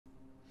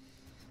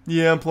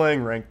Yeah, I'm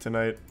playing ranked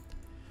tonight.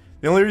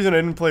 The only reason I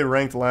didn't play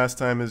ranked last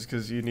time is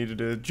because you needed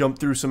to jump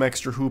through some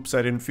extra hoops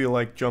I didn't feel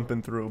like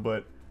jumping through,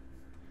 but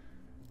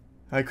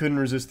I couldn't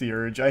resist the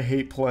urge. I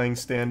hate playing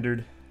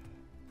standard.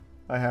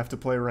 I have to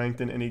play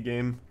ranked in any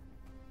game.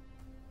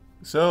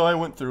 So I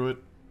went through it.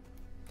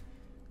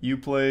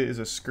 Uplay is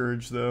a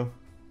scourge, though.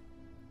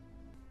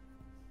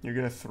 You're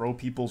gonna throw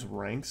people's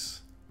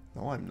ranks?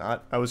 No, I'm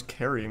not. I was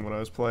carrying when I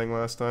was playing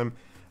last time.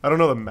 I don't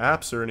know the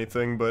maps or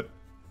anything, but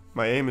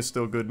my aim is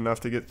still good enough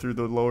to get through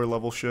the lower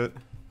level shit.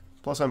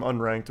 Plus, I'm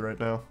unranked right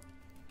now.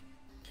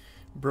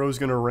 Bro's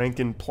gonna rank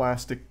in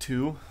plastic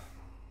too.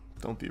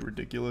 Don't be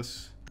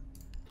ridiculous.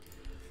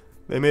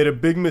 They made a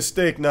big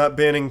mistake not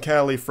banning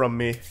Cali from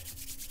me.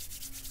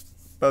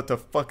 About to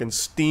fucking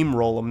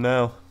steamroll him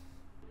now.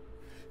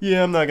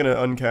 Yeah, I'm not gonna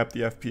uncap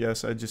the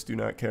FPS, I just do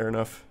not care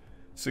enough.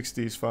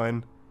 60 is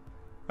fine.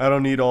 I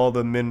don't need all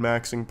the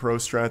min-maxing pro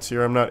strats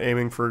here, I'm not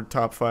aiming for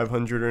top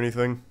 500 or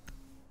anything.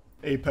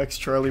 Apex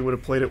Charlie would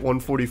have played at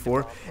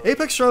 144.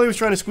 Apex Charlie was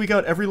trying to squeak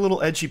out every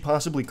little edge he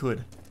possibly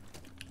could.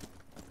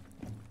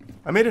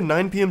 I made a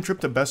 9 PM trip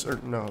to Best... or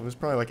no, it was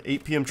probably like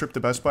 8 PM trip to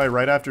Best Buy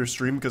right after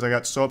stream because I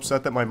got so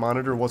upset that my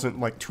monitor wasn't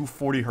like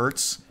 240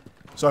 hertz.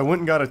 So I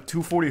went and got a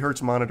 240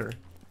 hertz monitor.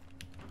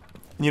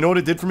 And you know what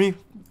it did for me?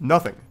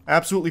 Nothing.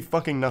 Absolutely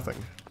fucking nothing.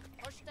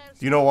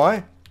 Do you know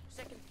why?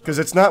 Because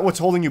it's not what's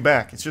holding you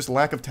back. It's just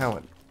lack of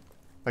talent.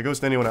 That goes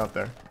to anyone out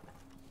there.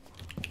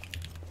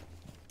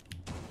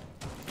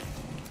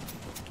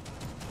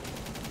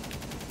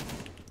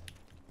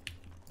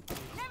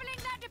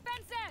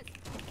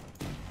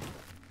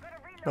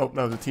 Oh,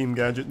 that was a team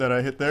gadget that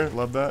I hit there.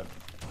 Love that.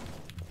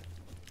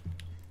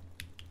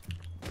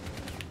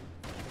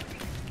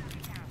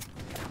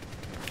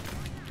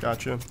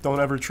 Gotcha. Don't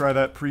ever try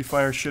that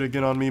pre-fire shit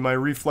again on me. My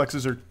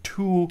reflexes are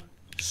too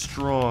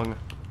strong.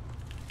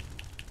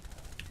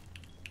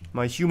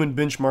 My human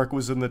benchmark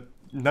was in the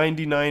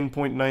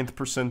 99.9th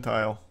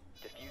percentile.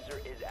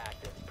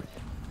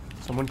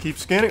 Someone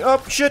keeps scanning.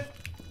 Oh, shit!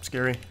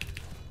 Scary.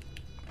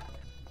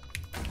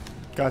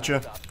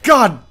 Gotcha.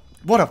 God!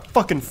 What a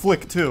fucking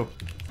flick, too.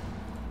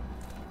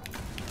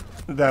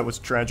 That was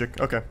tragic.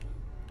 Okay.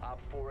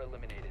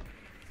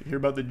 You hear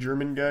about the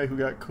German guy who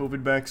got COVID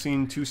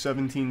vaccine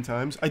 217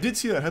 times? I did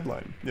see that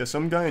headline. Yeah,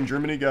 some guy in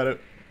Germany got it.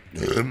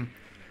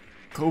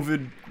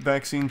 COVID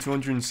vaccine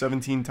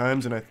 217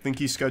 times, and I think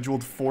he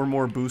scheduled 4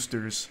 more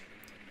boosters.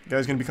 The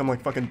guy's gonna become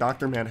like fucking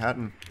Dr.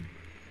 Manhattan.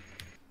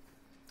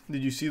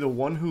 Did you see The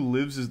One Who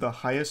Lives is the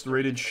highest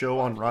rated show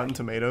on Rotten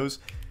Tomatoes?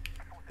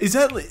 Is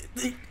that...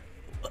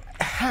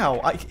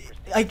 how?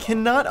 I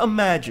cannot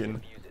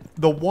imagine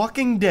The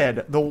Walking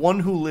Dead, The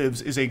One Who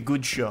Lives is a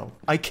good show.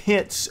 I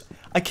can't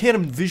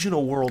envision a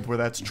world where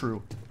that's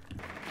true.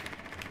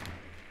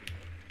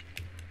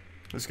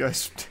 This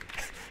guy's...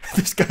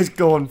 this guy's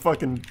going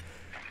fucking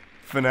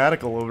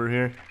fanatical over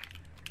here.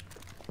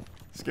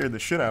 Scared the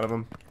shit out of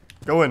him.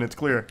 Go in, it's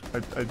clear.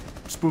 I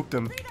spooked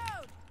him.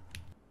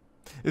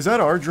 Is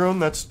that our drone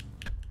that's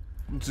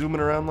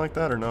zooming around like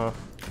that or no?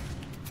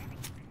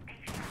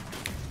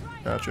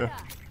 Gotcha.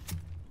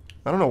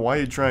 I don't know why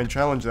you'd try and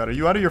challenge that. Are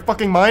you out of your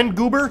fucking mind,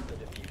 goober?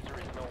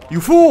 You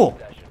fool!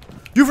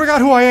 You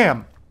forgot who I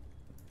am!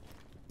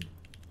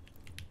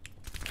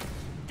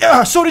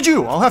 Yeah, so did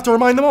you! I'll have to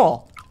remind them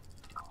all.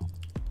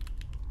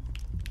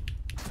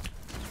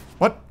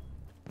 What?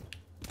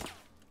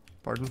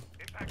 Pardon?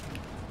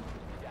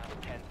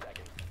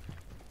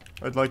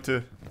 I'd like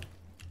to...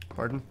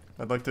 Pardon?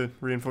 I'd like to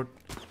reinforce...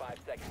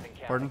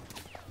 Pardon?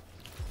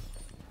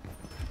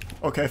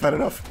 Okay, I've had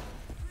enough.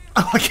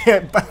 Oh, I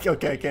can't back.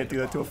 Okay, I can't do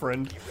that to a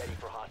friend.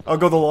 I'll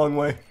go the long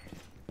way.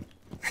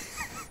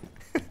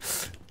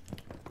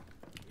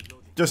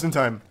 Just in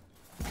time.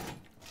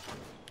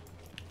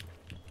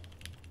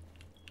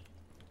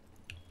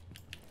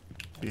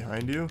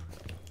 Behind you?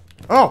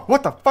 Oh,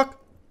 what the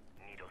fuck?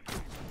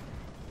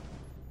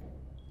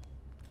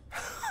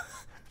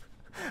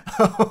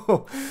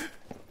 Oh.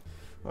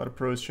 A lot of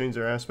pros change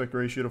their aspect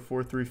ratio to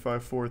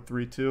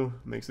 4:3:5:4:3:2.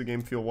 Makes the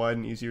game feel wide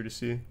and easier to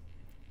see.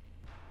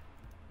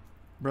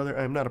 Brother,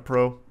 I am not a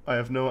pro. I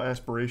have no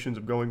aspirations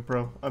of going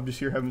pro. I'm just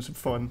here having some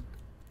fun.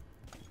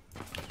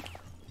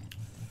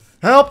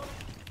 Help!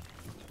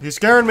 He's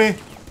scaring me.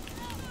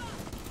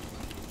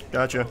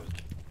 Gotcha.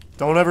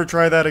 Don't ever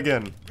try that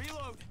again.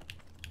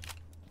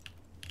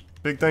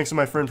 Big thanks to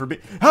my friend for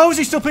being... How is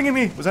he still pinging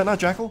me? Was that not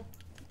Jackal?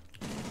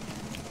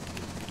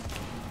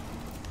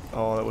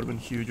 Oh, that would have been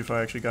huge if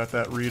I actually got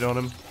that read on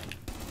him.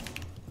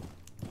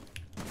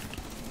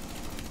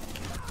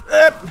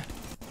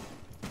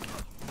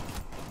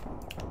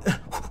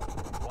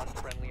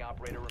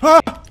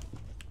 Ah!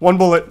 One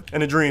bullet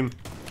and a dream.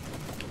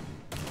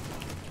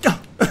 15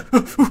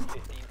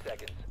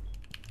 seconds.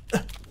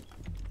 10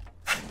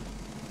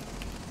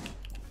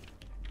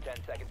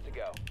 seconds to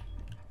go.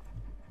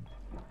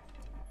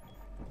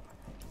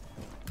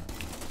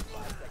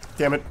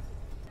 Damn it.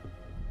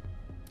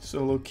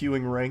 Solo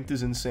queuing ranked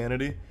is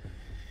insanity.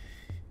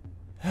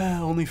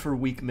 Only for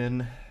weak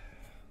men.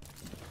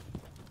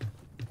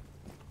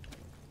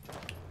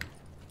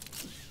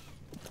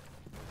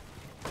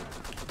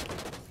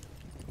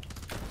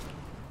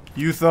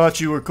 You thought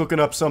you were cooking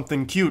up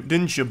something cute,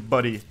 didn't you,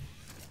 buddy?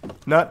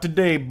 Not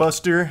today,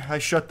 Buster. I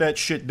shut that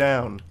shit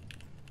down.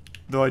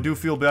 Though I do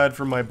feel bad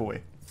for my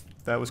boy.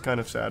 That was kind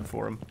of sad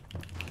for him.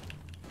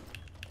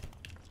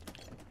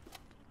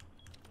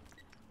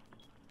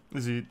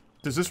 Is he...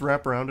 Does this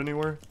wrap around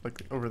anywhere?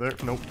 Like, over there?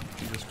 Nope.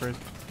 Jesus Christ.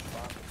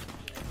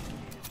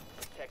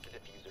 Protect the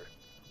diffuser.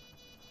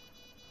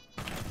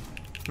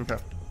 Okay.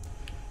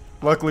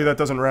 Luckily that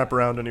doesn't wrap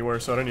around anywhere,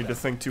 so I don't need to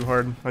think too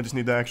hard. I just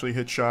need to actually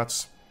hit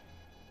shots.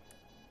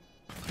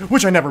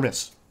 Which I never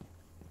miss!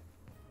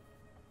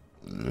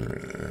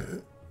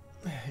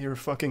 You're a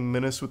fucking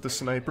menace with the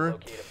sniper.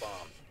 Locate a bomb.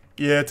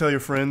 Yeah, tell your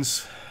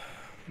friends.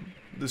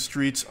 The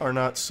streets are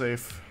not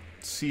safe.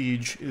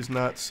 Siege is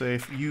not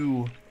safe.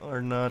 You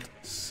are not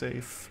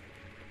safe.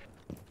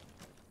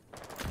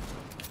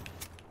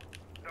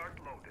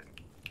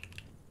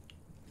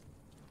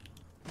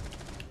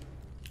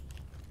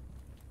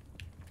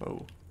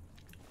 Oh.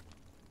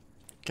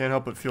 Can't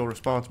help but feel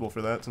responsible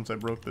for that since I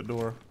broke the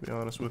door, to be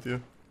honest with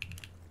you.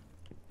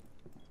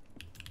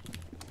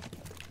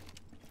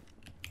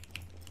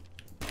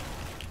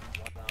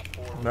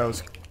 That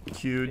was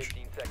huge.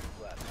 15 seconds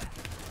left.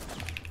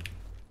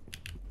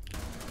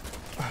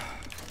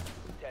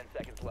 10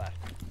 seconds left.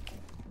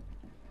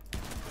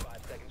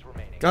 5 seconds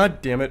remaining. God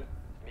damn it.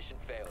 Mission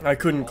failed. I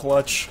couldn't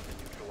clutch.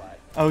 Neutralized.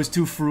 I was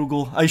too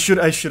frugal. I should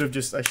have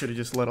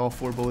just let all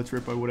 4 bullets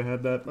rip. I would have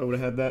had that. I would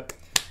have had that.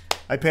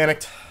 I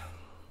panicked.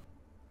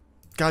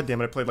 God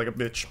damn it, I played like a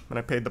bitch, and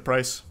I paid the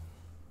price.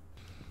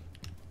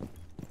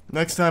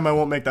 Next time I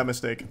won't make that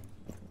mistake.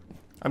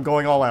 I'm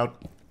going all out.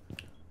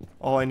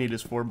 All I need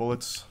is 4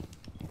 bullets.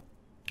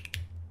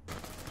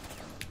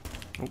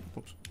 Oh,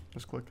 whoops.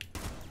 Misclicked.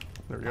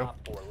 There we go.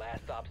 Top 4,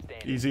 last stop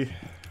standing. Easy.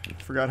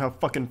 Forgot how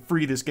fucking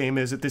free this game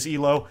is at this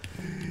elo.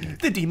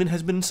 The demon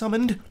has been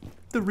summoned.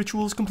 The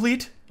ritual is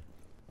complete.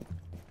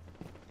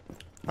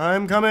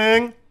 I'm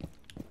coming.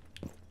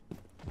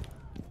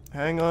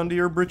 Hang on to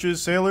your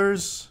britches,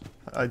 sailors.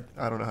 I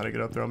don't know how to get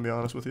up there, I'll be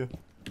honest with you.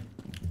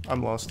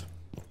 I'm lost.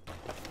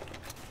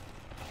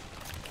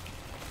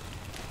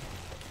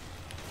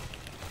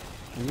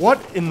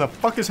 What in the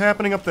fuck is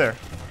happening up there?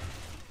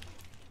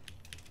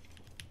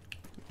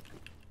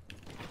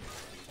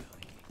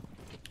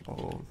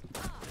 Oh.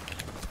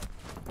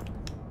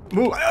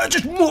 Move!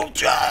 Just move!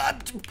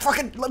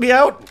 Fucking let me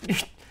out!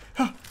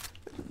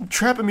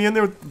 Trapping me in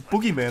there with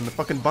Boogeyman, the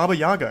fucking Baba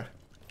Yaga.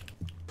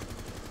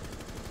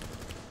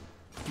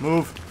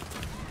 Move.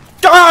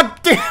 God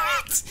damn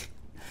it!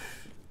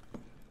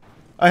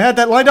 I had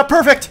that lined up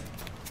perfect!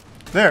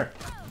 There.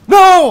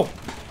 No!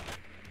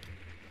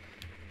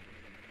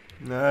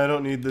 Nah, I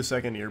don't need the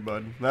second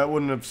earbud. That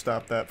wouldn't have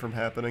stopped that from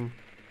happening.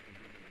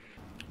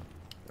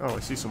 Oh,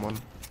 I see someone.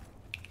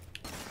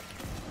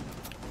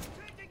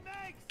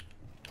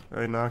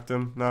 I knocked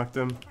him, knocked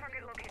him.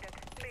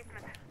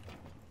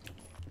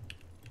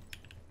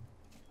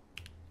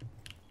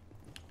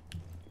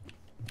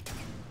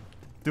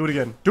 Do it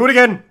again. Do it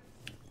again!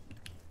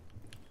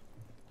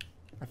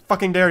 I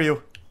fucking dare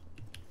you.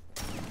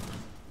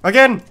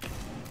 Again!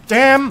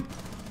 Damn!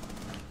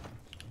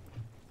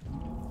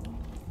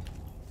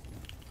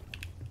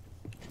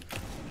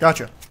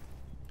 Gotcha.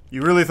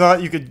 You really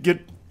thought you could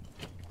get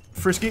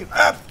frisky?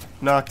 Ah!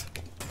 Knocked.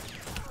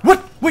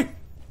 What? Wait!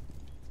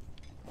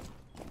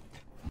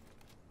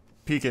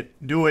 Peek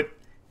it. Do it.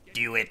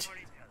 Do it.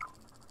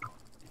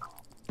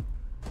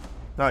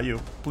 Not you.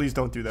 Please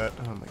don't do that.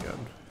 Oh my god.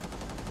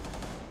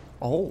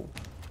 Oh.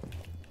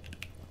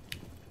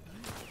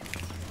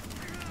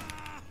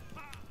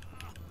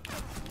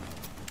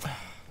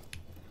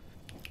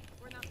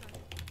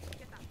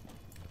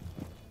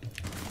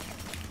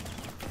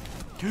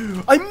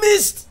 I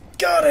missed!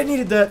 God, I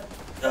needed that.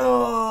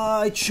 Oh,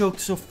 I choked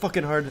so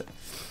fucking hard.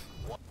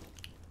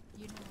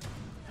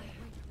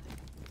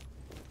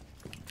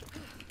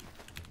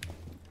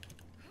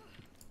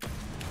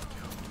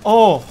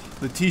 Oh,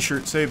 the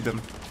t-shirt saved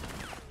him.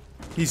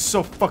 He's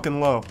so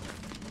fucking low.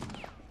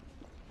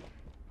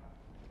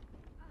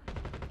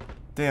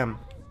 Damn.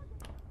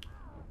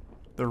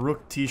 The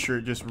Rook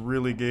t-shirt just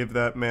really gave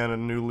that man a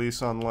new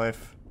lease on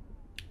life.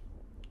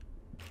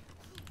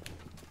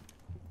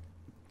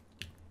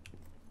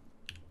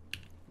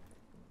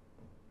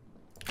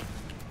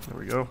 There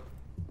we go.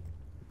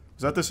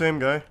 Is that the same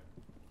guy?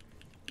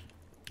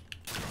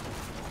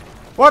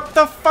 What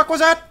the fuck was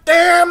that?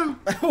 Damn!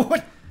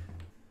 What?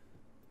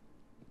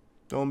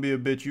 Don't be a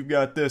bitch, you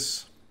got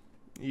this.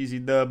 Easy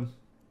dub.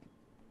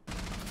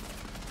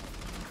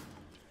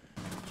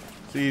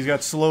 See, he's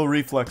got slow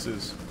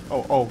reflexes.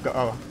 Oh, oh,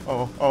 oh,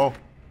 oh, oh.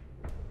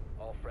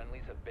 All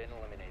friendlies have been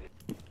eliminated.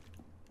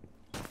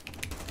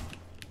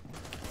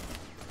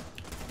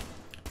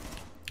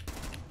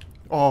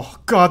 Oh,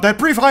 God, that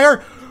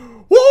pre-fire!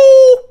 Woo!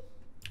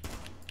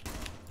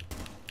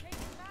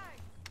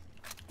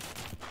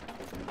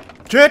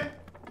 Shit!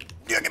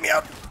 Yeah, get me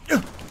out!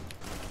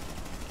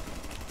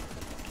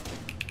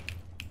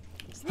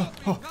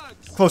 Oh,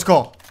 close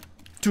call.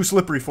 Too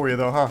slippery for you,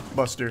 though, huh,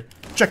 Buster?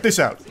 Check this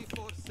out.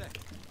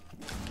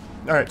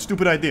 Alright,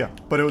 stupid idea,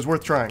 but it was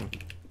worth trying.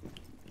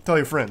 Tell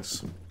your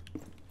friends.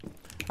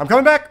 I'm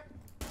coming back!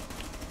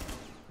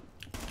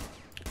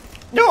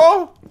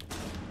 No!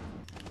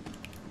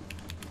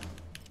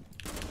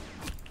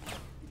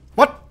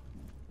 What?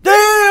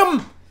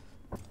 Damn!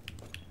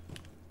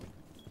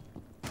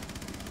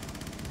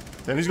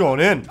 Then he's going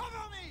in.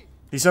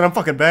 He said I'm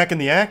fucking back in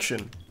the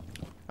action.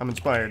 I'm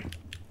inspired.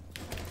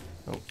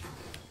 Oh.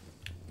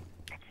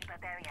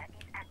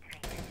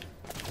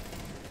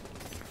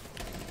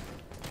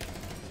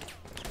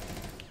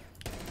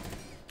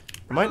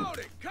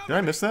 Did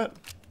I miss that?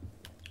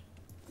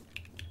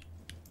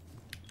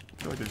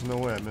 I feel like there's no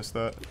way I missed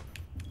that.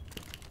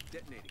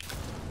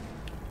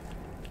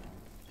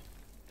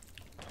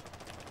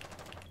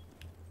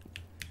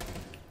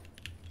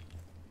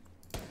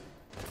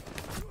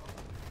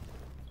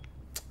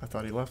 I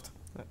thought he left.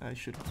 I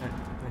shouldn't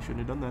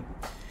have done that.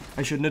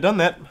 I shouldn't have done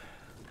that.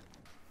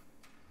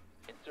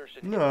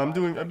 No,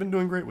 I've been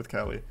doing great with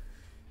Callie.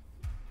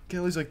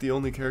 Callie's like the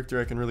only character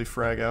I can really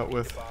frag out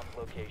with.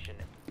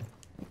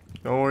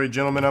 Don't worry,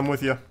 gentlemen, I'm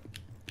with you.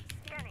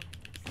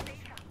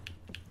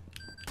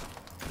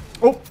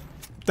 Oh!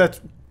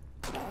 That's...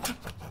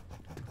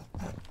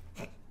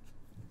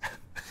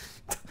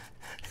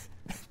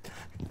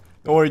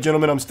 Don't worry,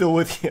 gentlemen, I'm still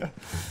with you.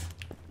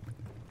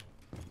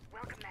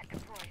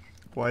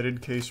 Why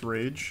did Case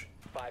rage?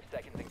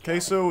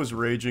 Queso was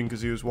raging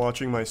because he was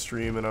watching my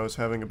stream and I was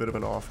having a bit of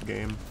an off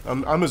game.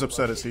 I'm as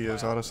upset as he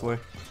is, honestly.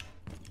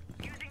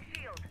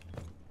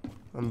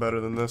 I'm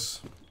better than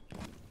this.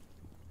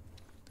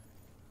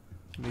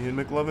 Me and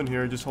McLovin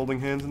here just holding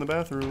hands in the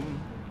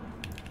bathroom.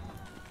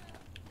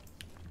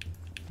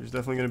 There's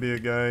definitely going to be a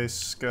guy,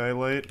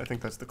 Skylight. I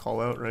think that's the call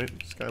out, right?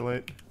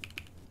 Skylight.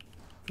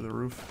 For the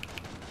roof.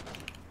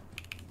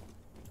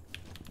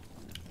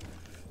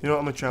 You know what?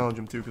 I'm going to challenge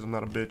him too because I'm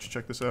not a bitch.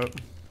 Check this out.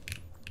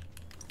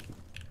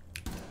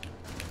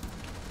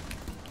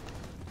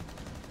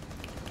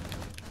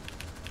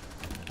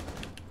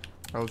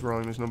 I was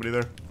wrong. There's nobody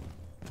there.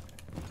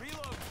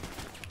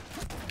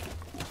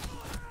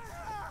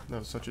 That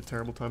was such a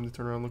terrible time to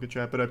turn around and look at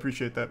chat, but I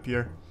appreciate that,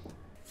 Pierre.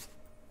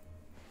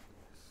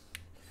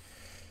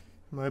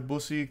 My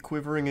bussy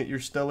quivering at your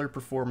stellar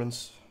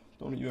performance.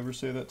 Don't you ever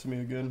say that to me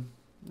again.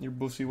 Your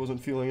bussy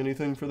wasn't feeling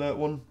anything for that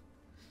one.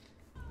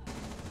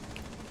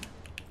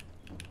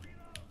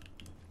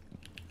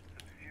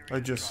 I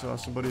just saw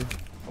somebody.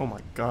 Oh my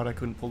god, I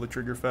couldn't pull the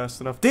trigger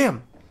fast enough.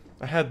 Damn!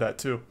 I had that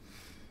too.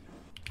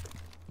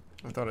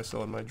 I thought I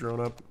still had my drone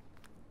up.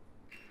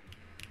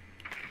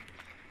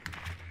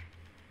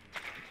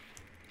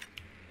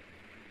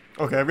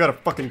 Okay, I've got a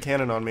fucking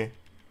cannon on me.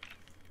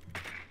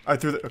 I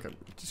threw that. Okay,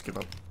 just give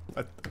up.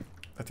 I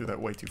threw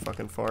that way too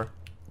fucking far.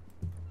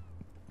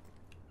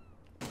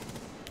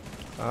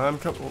 I'm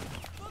coming.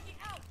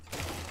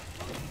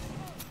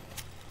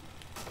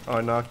 Oh,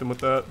 I knocked him with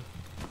that.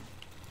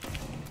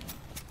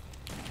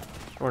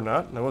 Or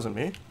not. That wasn't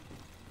me.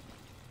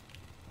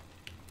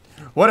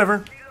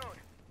 Whatever.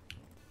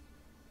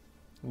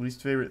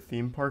 Least favorite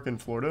theme park in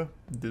Florida?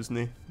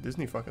 Disney.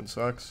 Disney fucking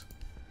sucks.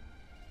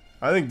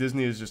 I think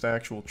Disney is just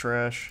actual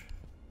trash.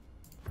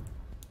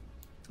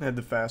 I had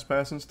the fast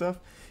pass and stuff.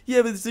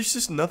 Yeah, but there's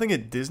just nothing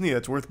at Disney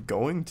that's worth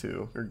going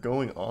to or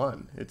going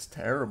on. It's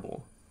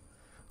terrible.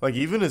 Like,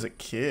 even as a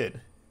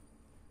kid,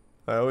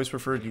 I always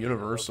preferred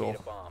Universal.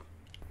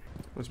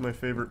 What's my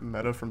favorite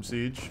meta from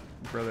Siege?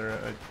 Brother,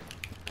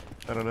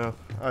 I don't know.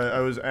 I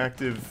was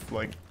active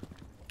like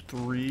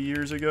 3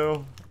 years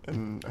ago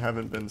and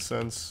haven't been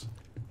since.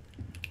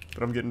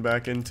 But I'm getting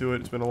back into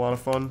it. It's been a lot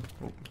of fun.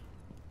 Oh.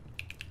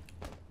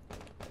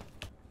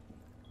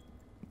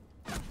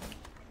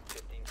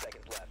 15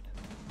 seconds left.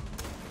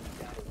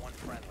 Down to one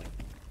friendly.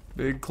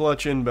 Big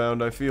clutch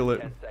inbound, I feel it.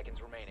 10 seconds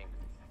remaining.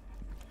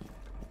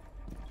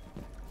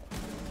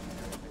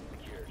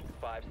 Secured.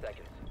 5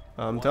 seconds.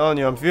 I'm telling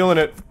you, I'm feeling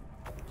it.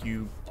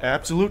 You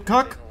absolute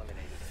cuck.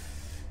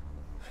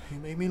 You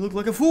made me look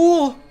like a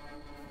fool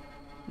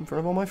in front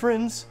of all my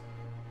friends.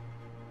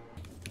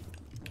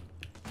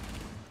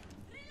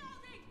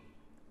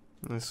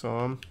 I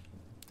saw him.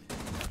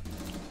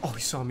 Oh, he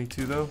saw me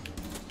too, though.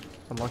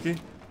 Unlucky.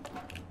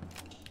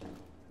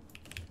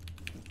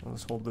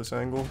 Let's hold this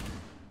angle.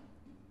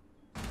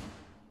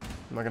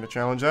 I'm not gonna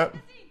challenge that.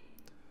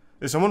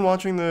 Is someone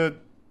watching the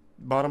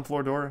bottom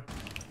floor door?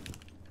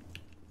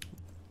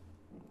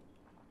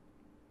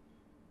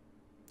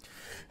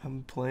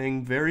 I'm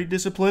playing very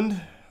disciplined.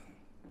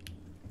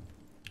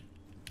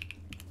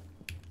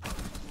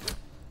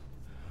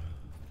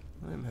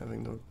 I'm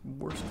having the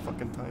worst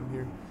fucking time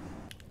here.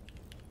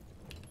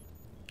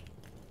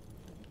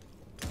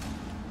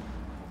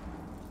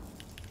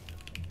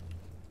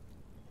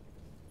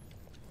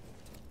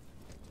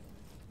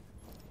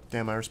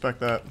 Damn, I respect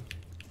that.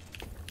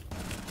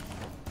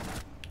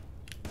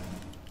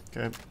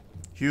 Okay.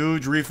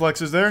 Huge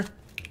reflexes there.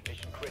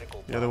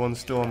 The other one's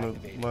still on the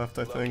left,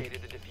 I think.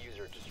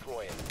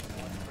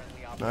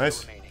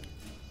 Nice.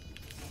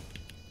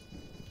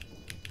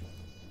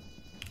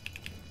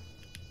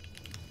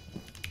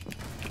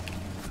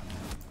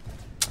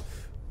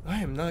 I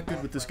am not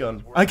good with this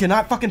gun. I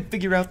cannot fucking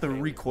figure out the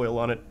recoil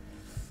on it.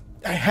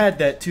 I had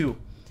that too.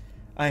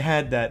 I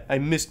had that. I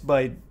missed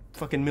by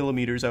fucking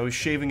millimeters. I was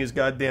shaving his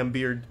goddamn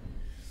beard.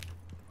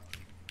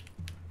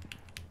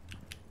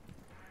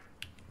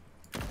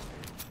 I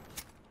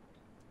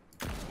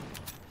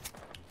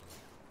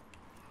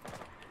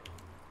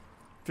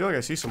feel like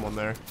I see someone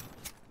there.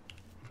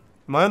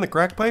 Am I on the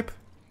crack pipe?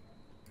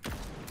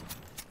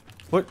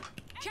 What?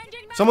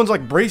 Someone's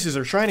like braces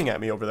are shining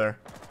at me over there.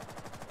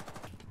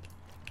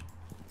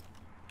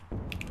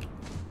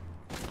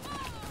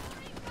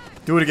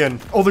 Do it again.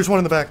 Oh, there's one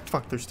in the back.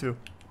 Fuck, there's two.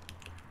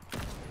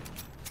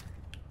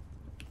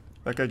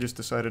 That guy just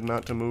decided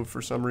not to move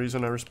for some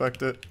reason. I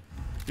respect it.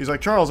 He's like,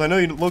 Charles, I know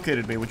you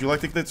located me. Would you like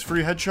to get this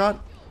free headshot?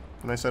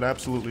 And I said,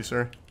 absolutely,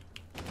 sir.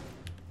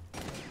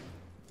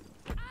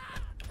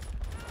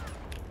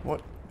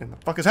 What in the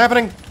fuck is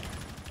happening?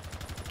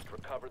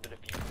 Recover the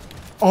diffuser.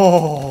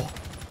 Oh.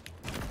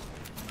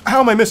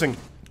 How am I missing?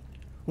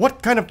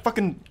 What kind of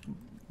fucking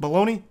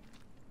baloney?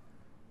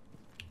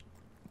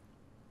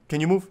 Can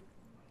you move?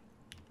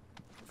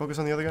 Focus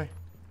on the other guy.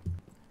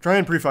 Try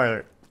and pre-fire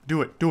it.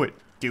 Do it. Do it.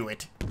 Do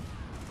it.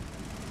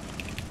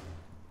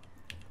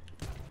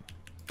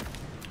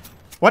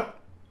 What?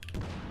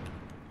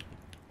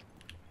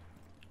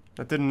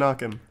 That didn't knock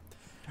him.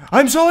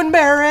 I'm so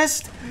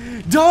embarrassed!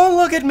 Don't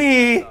look at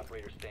me!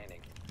 Operator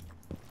standing.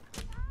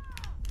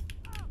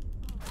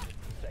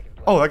 Seconds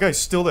left. Oh, that guy's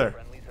still there.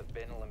 Friendlies have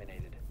been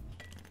eliminated.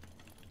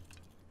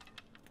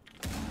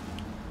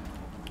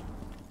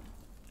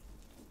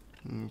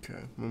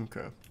 Okay,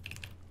 okay.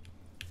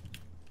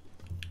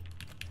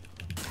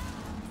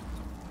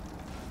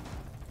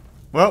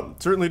 Well,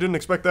 certainly didn't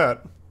expect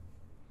that.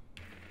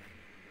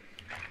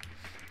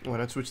 Why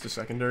not switch to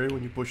secondary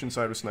when you push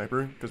inside with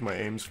sniper? Because my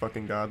aim's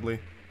fucking godly.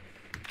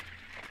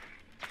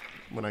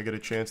 When I get a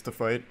chance to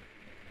fight.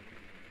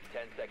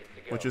 10 seconds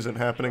to go. Which isn't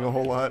happening a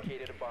whole lot.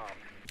 Located a bomb.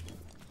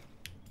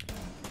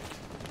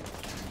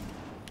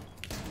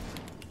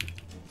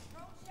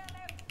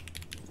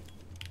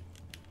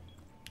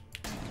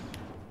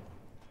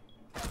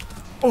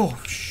 Oh,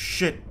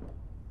 shit.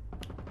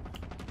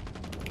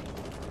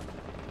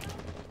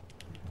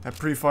 That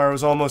pre-fire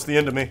was almost the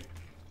end of me.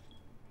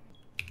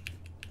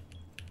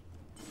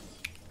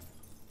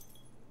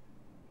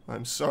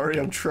 I'm sorry,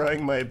 I'm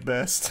trying my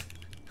best.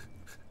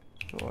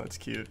 Oh, that's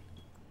cute.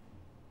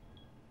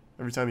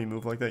 Every time you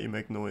move like that, you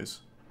make noise.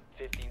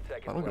 15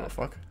 seconds I don't give a left.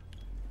 fuck.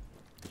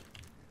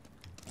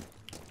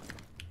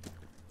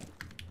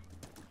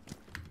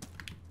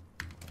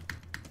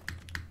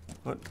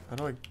 What? How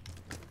do I...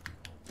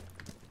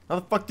 How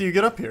the fuck do you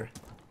get up here?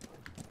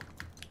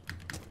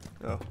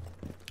 Oh.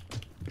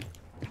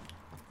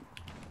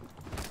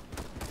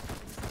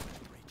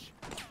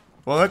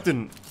 Well, that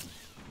didn't...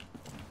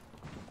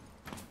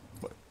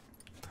 What?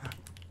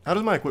 How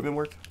does my equipment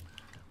work?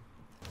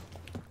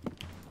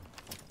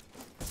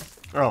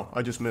 Oh,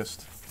 I just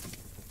missed.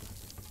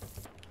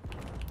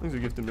 Thanks for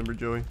gifted member,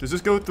 Joey. Does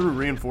this go through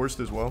reinforced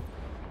as well?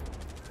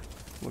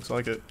 Looks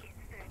like it.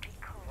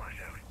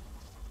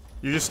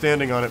 You're just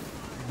standing on it,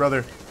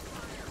 brother.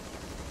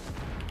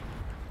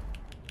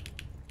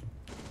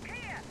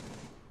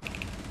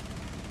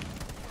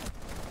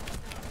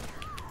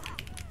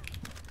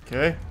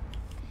 Okay.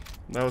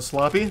 That was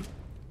sloppy.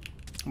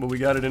 But we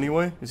got it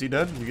anyway. Is he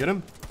dead? You get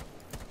him?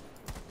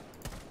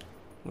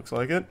 Looks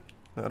like it.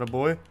 Atta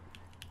boy.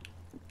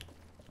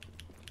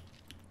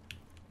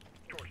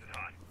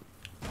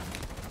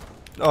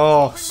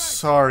 Oh,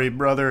 sorry,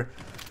 brother.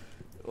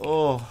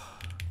 Oh.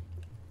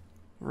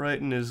 Right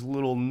in his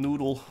little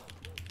noodle.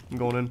 I'm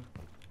going in.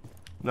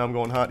 Now I'm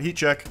going hot. Heat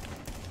check.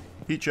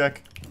 Heat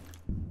check.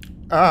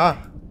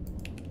 Ah!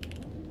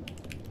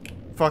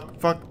 Fuck,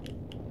 fuck.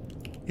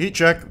 Heat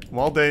check.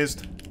 While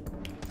dazed.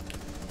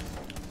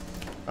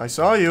 I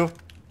saw you.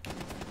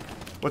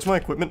 What's my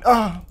equipment?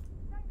 Ah!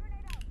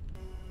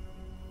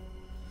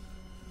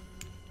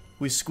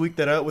 We squeaked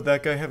that out with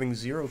that guy having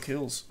 0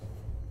 kills.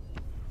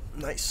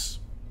 Nice.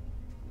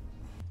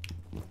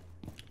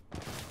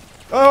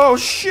 Oh,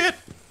 shit!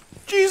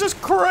 Jesus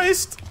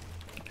Christ!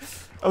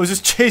 I was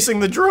just chasing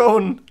the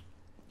drone!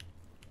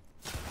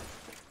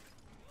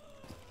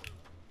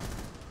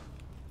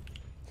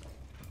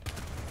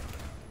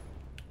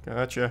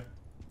 Gotcha.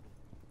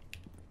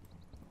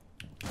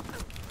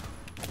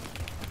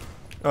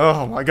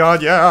 Oh my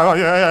god, yeah,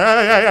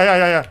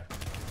 yeah.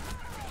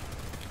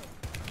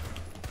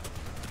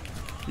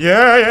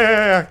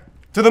 Yeah.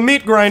 To the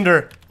meat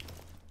grinder!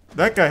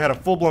 That guy had a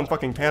full-blown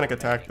fucking panic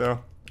attack, though.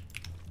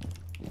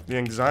 The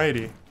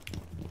anxiety.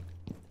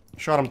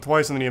 Shot him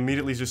twice and then he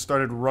immediately just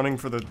started running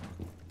for the...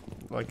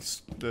 like,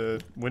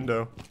 the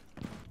window.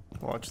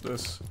 Watch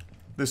this.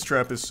 This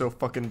trap is so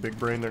fucking big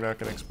brain, they're not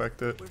gonna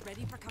expect it. We're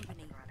ready for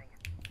company.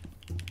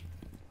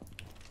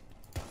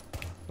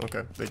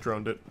 Okay, they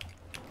droned it.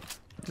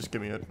 Just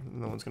give me it.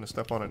 No one's gonna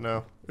step on it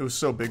now. It was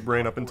so big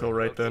brain up until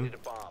right then. Located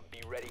a bomb.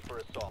 Be ready for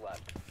assault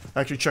left.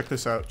 Actually, check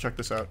this out. Check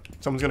this out.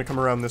 Someone's gonna come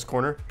around this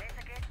corner.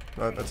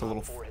 That's a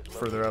little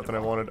further out than I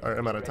wanted.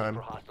 I'm out of time.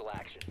 For hostile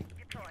action.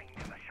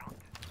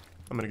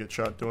 I'm gonna get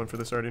shot doing for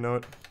this, I already know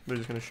it. They're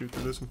just gonna shoot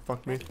through this and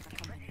fuck me.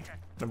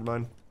 Never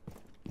mind.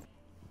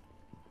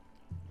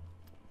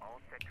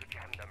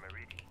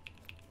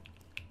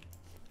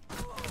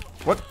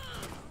 What?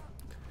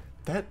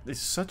 That is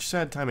such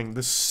sad timing.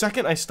 The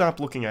second I stop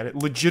looking at it,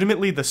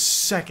 legitimately the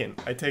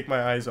second I take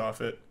my eyes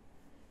off it.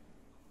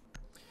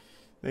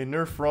 They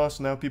nerf Frost,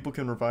 now people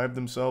can revive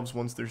themselves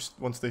once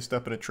they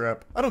step in a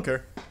trap. I don't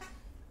care.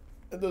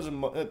 It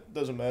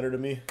doesn't matter to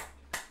me.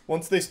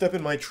 Once they step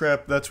in my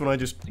trap, that's when I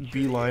just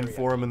beeline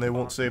for them and they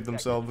won't save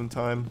themselves in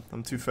time.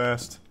 I'm too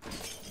fast.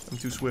 I'm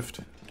too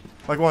swift.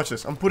 Like, watch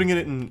this. I'm putting it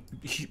in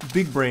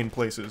big brain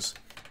places.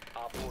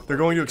 They're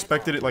going to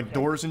expect it at, like,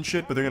 doors and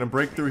shit, but they're going to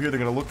break through here, they're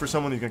going to look for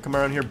someone, he's going to come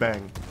around here,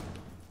 bang.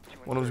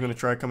 One of them's going to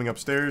try coming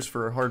upstairs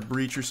for a hard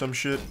breach or some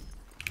shit.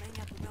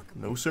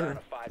 No, sir.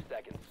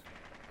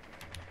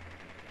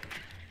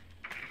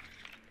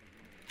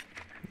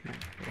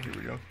 Oh, here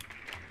we go.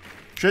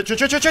 Shit!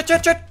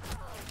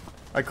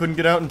 I couldn't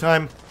get out in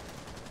time.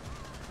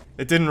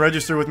 It didn't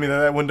register with me that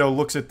that window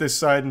looks at this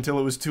side until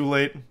it was too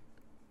late.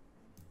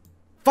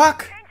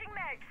 Fuck!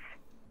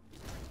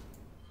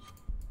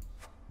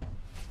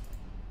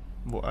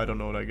 Well, I don't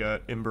know what I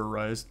got.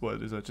 Emberized.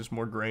 What, is that just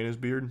more gray in his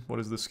beard? What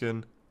is the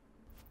skin?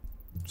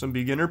 Some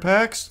beginner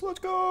packs? Let's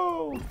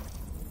go!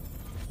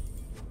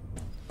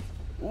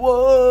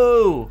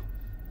 Whoa!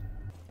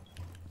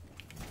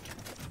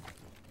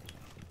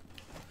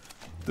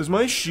 Does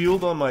my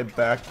shield on my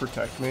back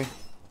protect me?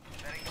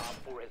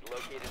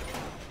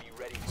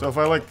 So if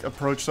I, like,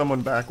 approach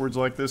someone backwards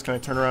like this, can I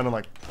turn around and,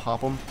 like,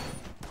 pop them?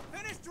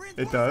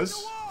 It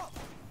does?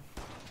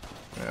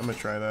 Yeah, I'm gonna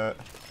try that.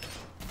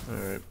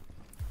 Alright.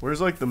 Where's,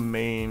 like, the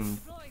main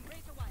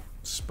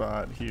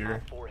spot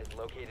here?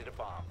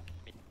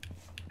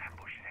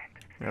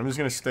 Yeah, I'm just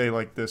gonna stay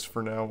like this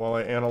for now while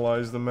I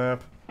analyze the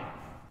map.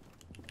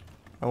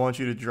 I want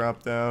you to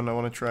drop down. I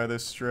want to try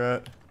this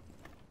strat.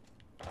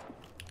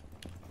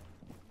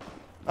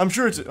 I'm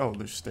sure it's... Oh,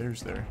 there's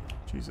stairs there.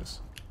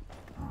 Jesus.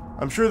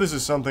 I'm sure this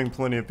is something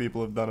plenty of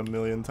people have done a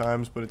million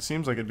times, but it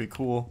seems like it'd be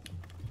cool.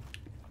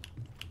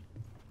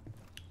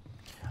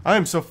 I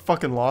am so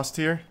fucking lost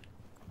here.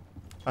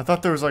 I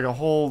thought there was like a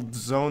whole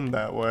zone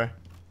that way.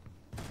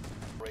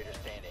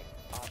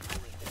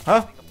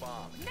 Huh?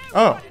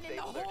 Oh.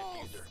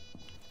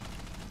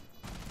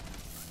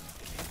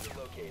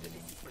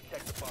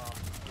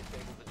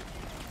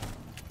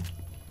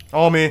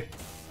 All me.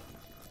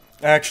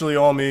 Actually,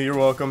 all me. You're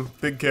welcome.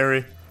 Big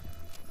carry.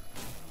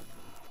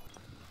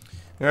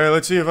 Alright,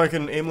 let's see if I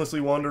can aimlessly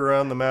wander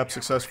around the map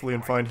successfully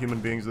and find human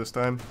beings this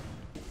time.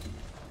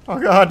 Oh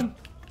god!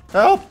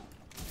 Help!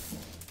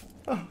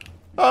 Oh!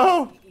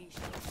 Oh.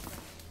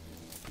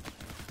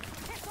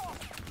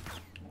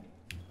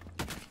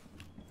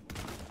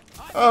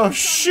 Oh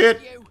shit!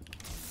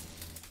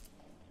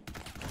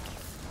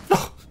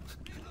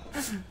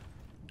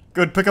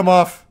 Good, pick him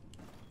off.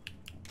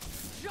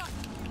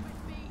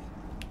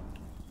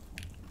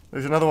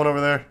 There's another one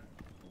over there.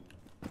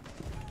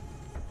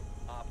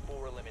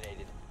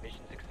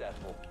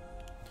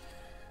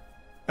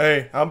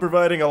 Hey, I'm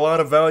providing a lot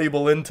of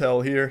valuable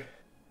intel here.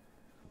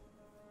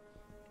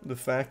 The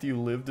fact you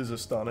lived is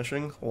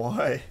astonishing.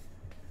 Why?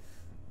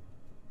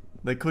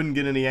 They couldn't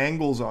get any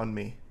angles on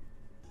me.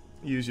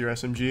 Use your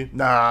SMG?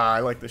 Nah,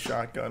 I like the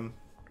shotgun.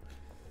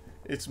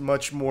 It's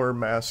much more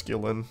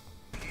masculine.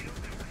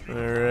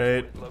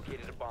 Alright.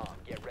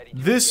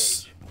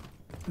 This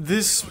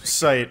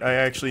site I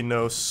actually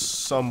know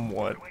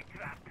somewhat.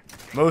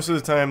 Most of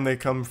the time they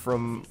come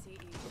from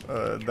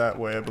that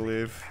way, I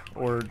believe.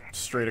 Or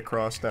straight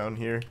across down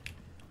here.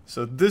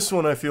 So this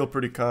one I feel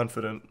pretty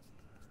confident.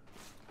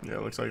 Yeah,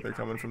 it looks like they're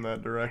coming from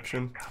that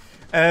direction.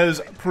 As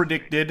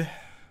predicted.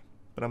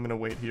 But I'm gonna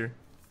wait here.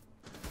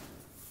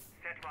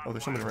 Oh,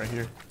 there's somebody right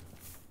here.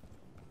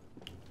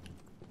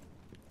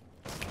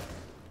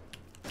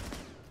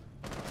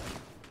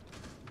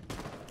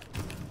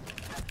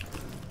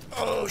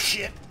 Oh,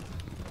 shit!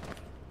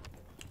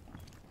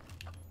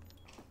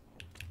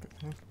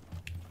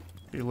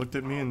 He looked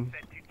at me and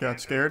got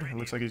scared. It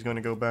looks like he's going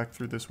to go back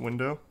through this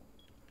window.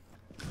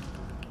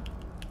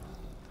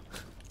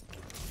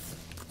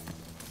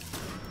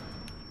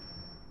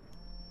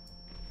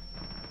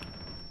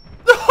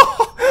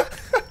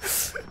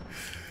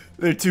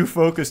 They're too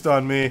focused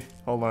on me.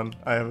 Hold on,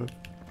 I have a...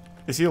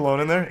 Is he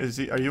alone in there?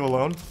 Are you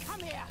alone?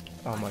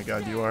 Oh my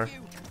god, you are.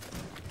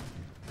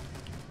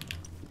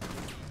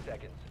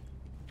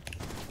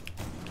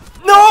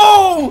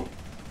 No!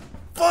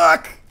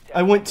 Fuck!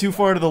 I went too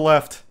far to the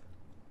left.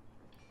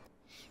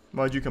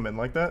 Why'd you come in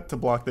like that? To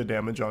block the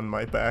damage on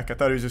my back. I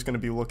thought he was just gonna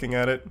be looking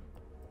at it.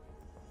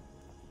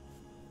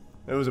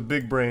 It was a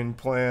big brain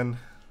plan.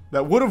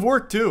 That would have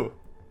worked too,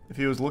 if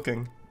he was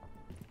looking.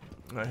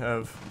 I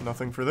have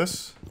nothing for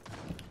this.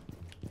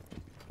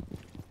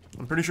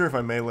 I'm pretty sure if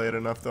I melee it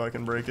enough, though, I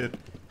can break it.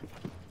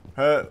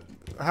 How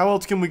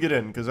else can we get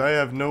in? Because I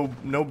have no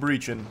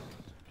breaching.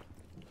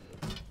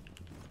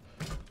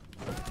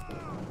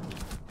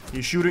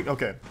 He's shooting.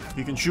 Okay,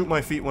 he can shoot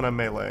my feet when I'm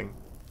meleeing.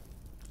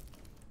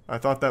 I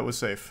thought that was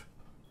safe.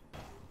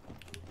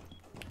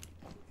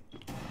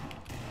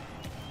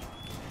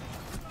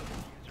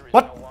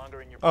 What? no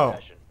longer in your Oh.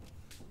 possession.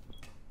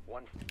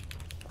 One.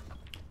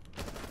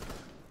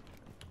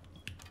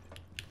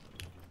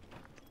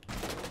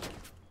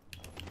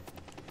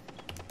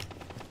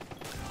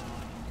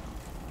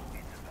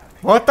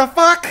 What the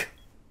fuck?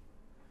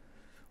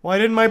 Why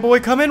didn't my boy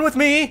come in with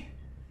me?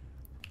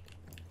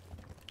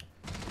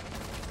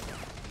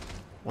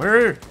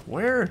 Where?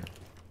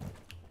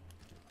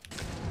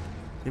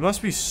 He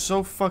must be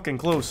so fucking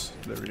close.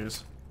 There he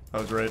is. I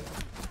was right.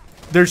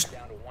 There's...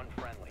 Down to one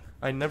friendly.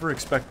 I never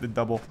expected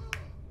double.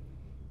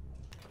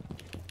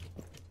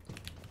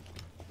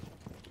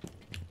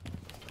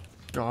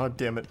 God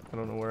damn it. I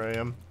don't know where I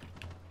am.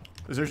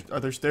 Are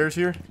there stairs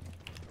here?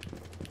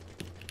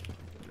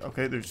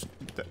 Okay, there's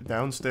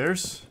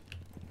downstairs.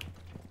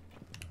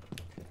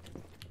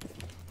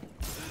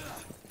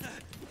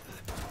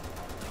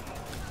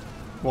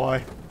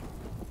 Why?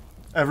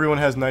 Everyone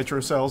has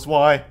nitro cells.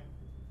 Why?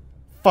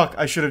 Fuck,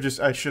 I should have just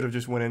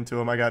went into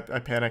him. I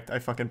panicked. I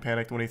fucking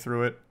panicked when he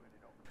threw it.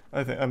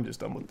 I'm just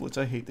done with Blitz.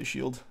 I hate the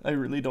shield. I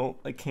really don't.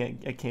 I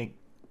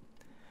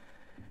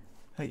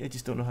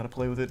just don't know how to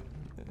play with it.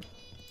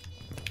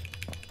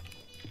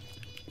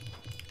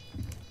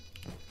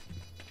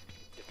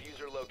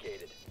 Diffuser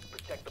located.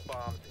 Protect the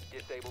bombs.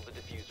 Disable the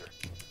diffuser.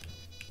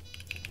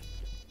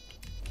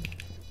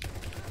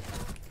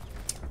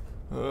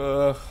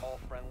 All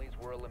friendlies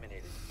were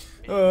eliminated.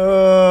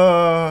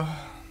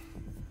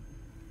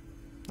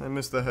 I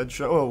missed the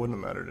headshot. Oh, it wouldn't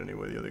have mattered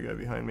anyway, the other guy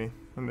behind me.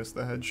 I missed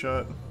the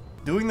headshot.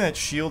 Doing that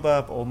shield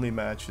op only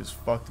match has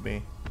fucked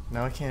me.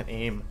 Now I can't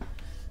aim.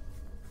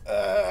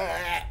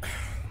 Yeah,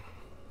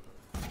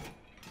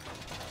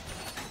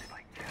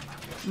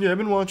 I've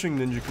been watching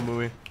Ninja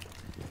Kamui.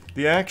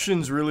 The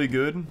action's really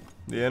good.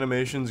 The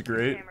animation's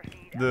great.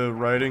 The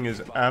writing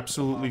is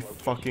absolutely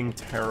fucking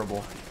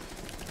terrible.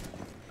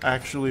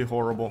 Actually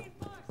horrible.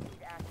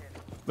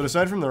 But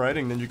aside from the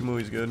writing, Ninja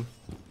Kamui's good.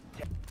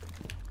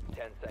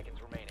 10 seconds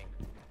remaining.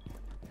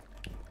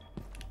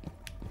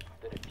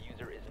 The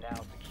diffuser is now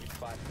secured.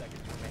 5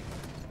 seconds remaining.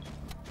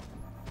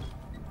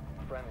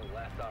 Friendly,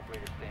 last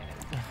operator standing.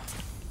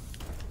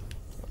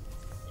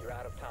 You're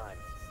out of time.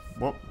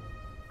 Well,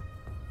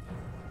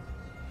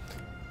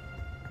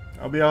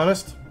 I'll be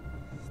honest.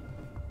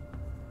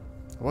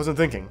 I wasn't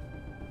thinking.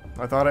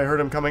 I thought I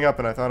heard him coming up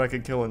and I thought I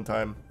could kill in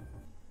time.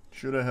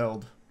 Shoulda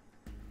held.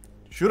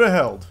 Shoulda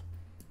held.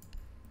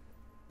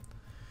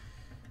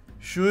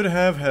 Should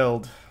have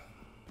held.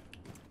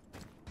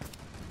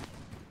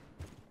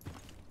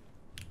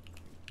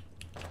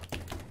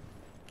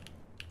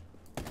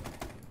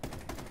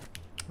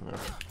 Ugh.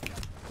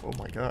 Oh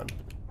my god.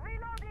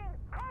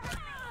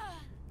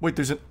 Wait,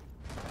 there's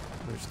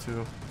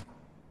two.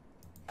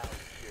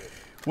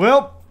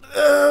 Well,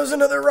 that was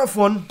another rough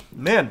one.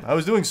 Man, I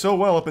was doing so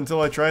well up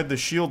until I tried the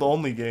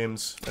shield-only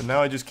games. And now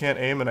I just can't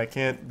aim and I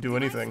can't do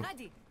anything.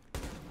 It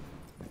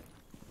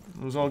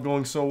was all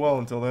going so well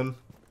until then.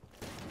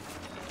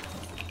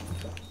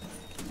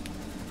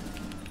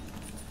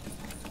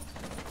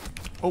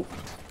 Oh.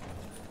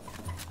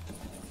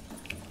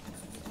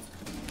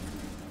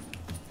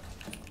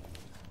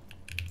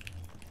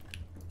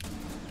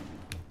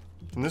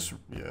 And this,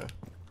 yeah.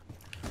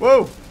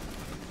 Whoa!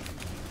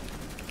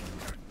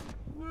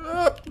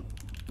 Ah!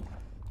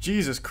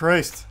 Jesus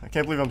Christ. I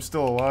can't believe I'm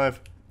still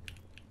alive.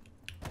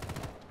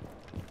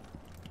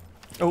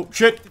 Oh,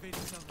 shit!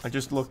 I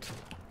just looked.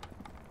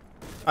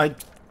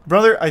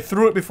 Brother, I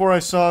threw it before I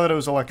saw that it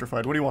was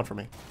electrified. What do you want from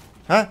me?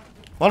 Huh?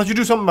 Why don't you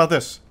do something about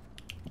this?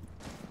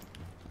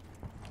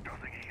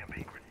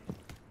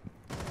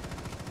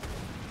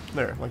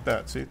 There, like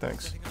that. See,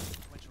 thanks.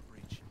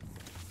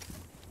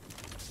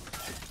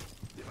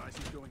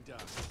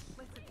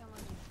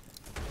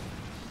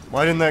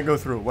 Why didn't that go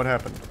through? What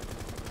happened?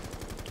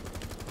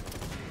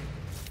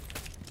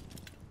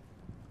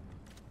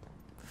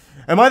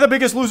 Am I the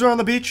biggest loser on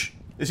the beach?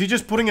 Is he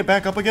just putting it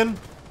back up again?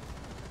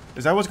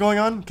 Is that what's going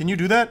on? Can you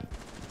do that?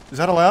 Is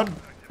that allowed?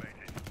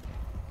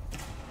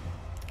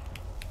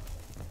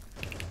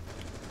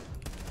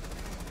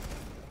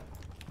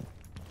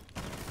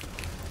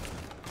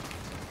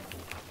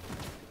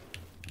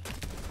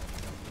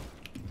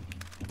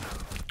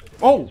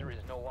 Oh! Diffuser is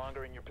no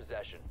longer in your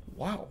possession.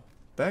 Wow.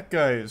 That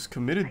guy is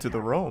committed to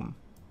the roam.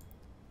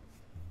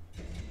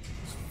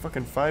 It's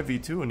fucking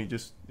 5v2 and he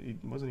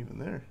wasn't even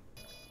there.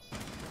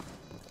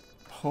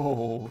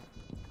 Oh.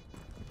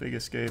 Big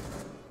escape.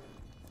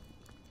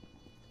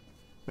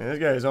 Man, this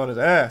guy is on his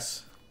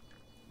ass.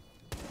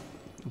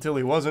 Until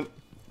he wasn't.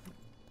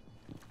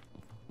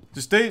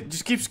 Just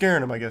keep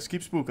scaring him, I guess.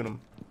 Keep spooking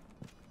him.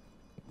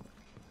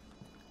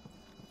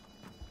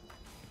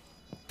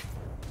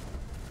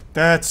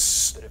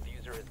 That's... The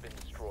diffuser has been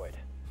destroyed.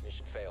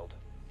 Mission failed.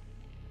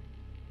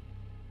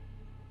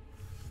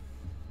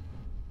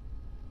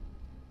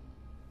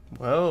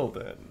 Well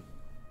then.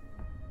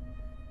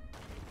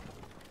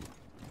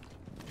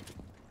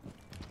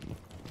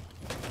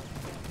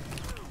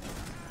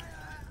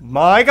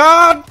 My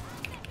god!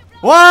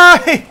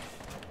 Why?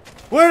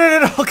 Where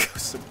did it all go?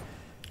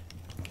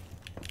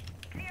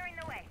 Clearing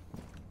the way.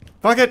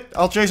 Fuck it,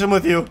 I'll chase him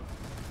with you.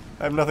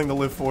 I have nothing to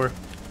live for.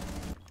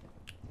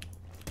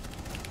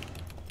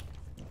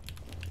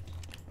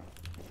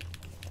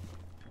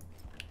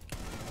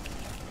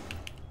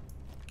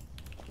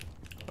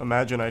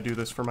 Imagine I do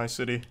this for my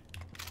city.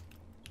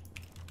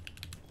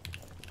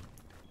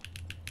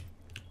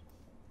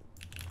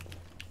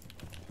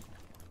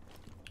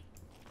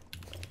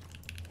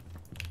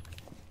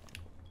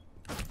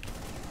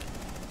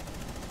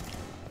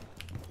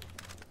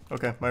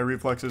 Okay, my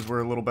reflexes were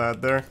a little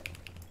bad there,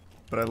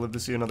 but I live to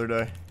see another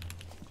day.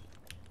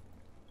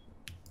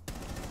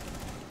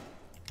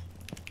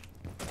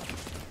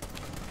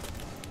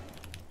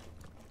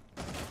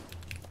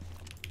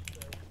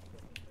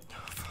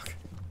 Oh, fuck.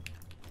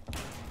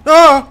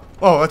 Ah!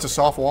 Oh, that's a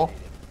soft wall.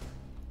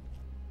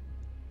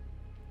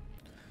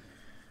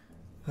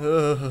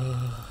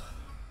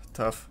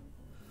 Tough.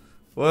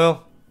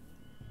 Well,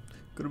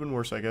 could have been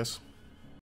worse, I guess.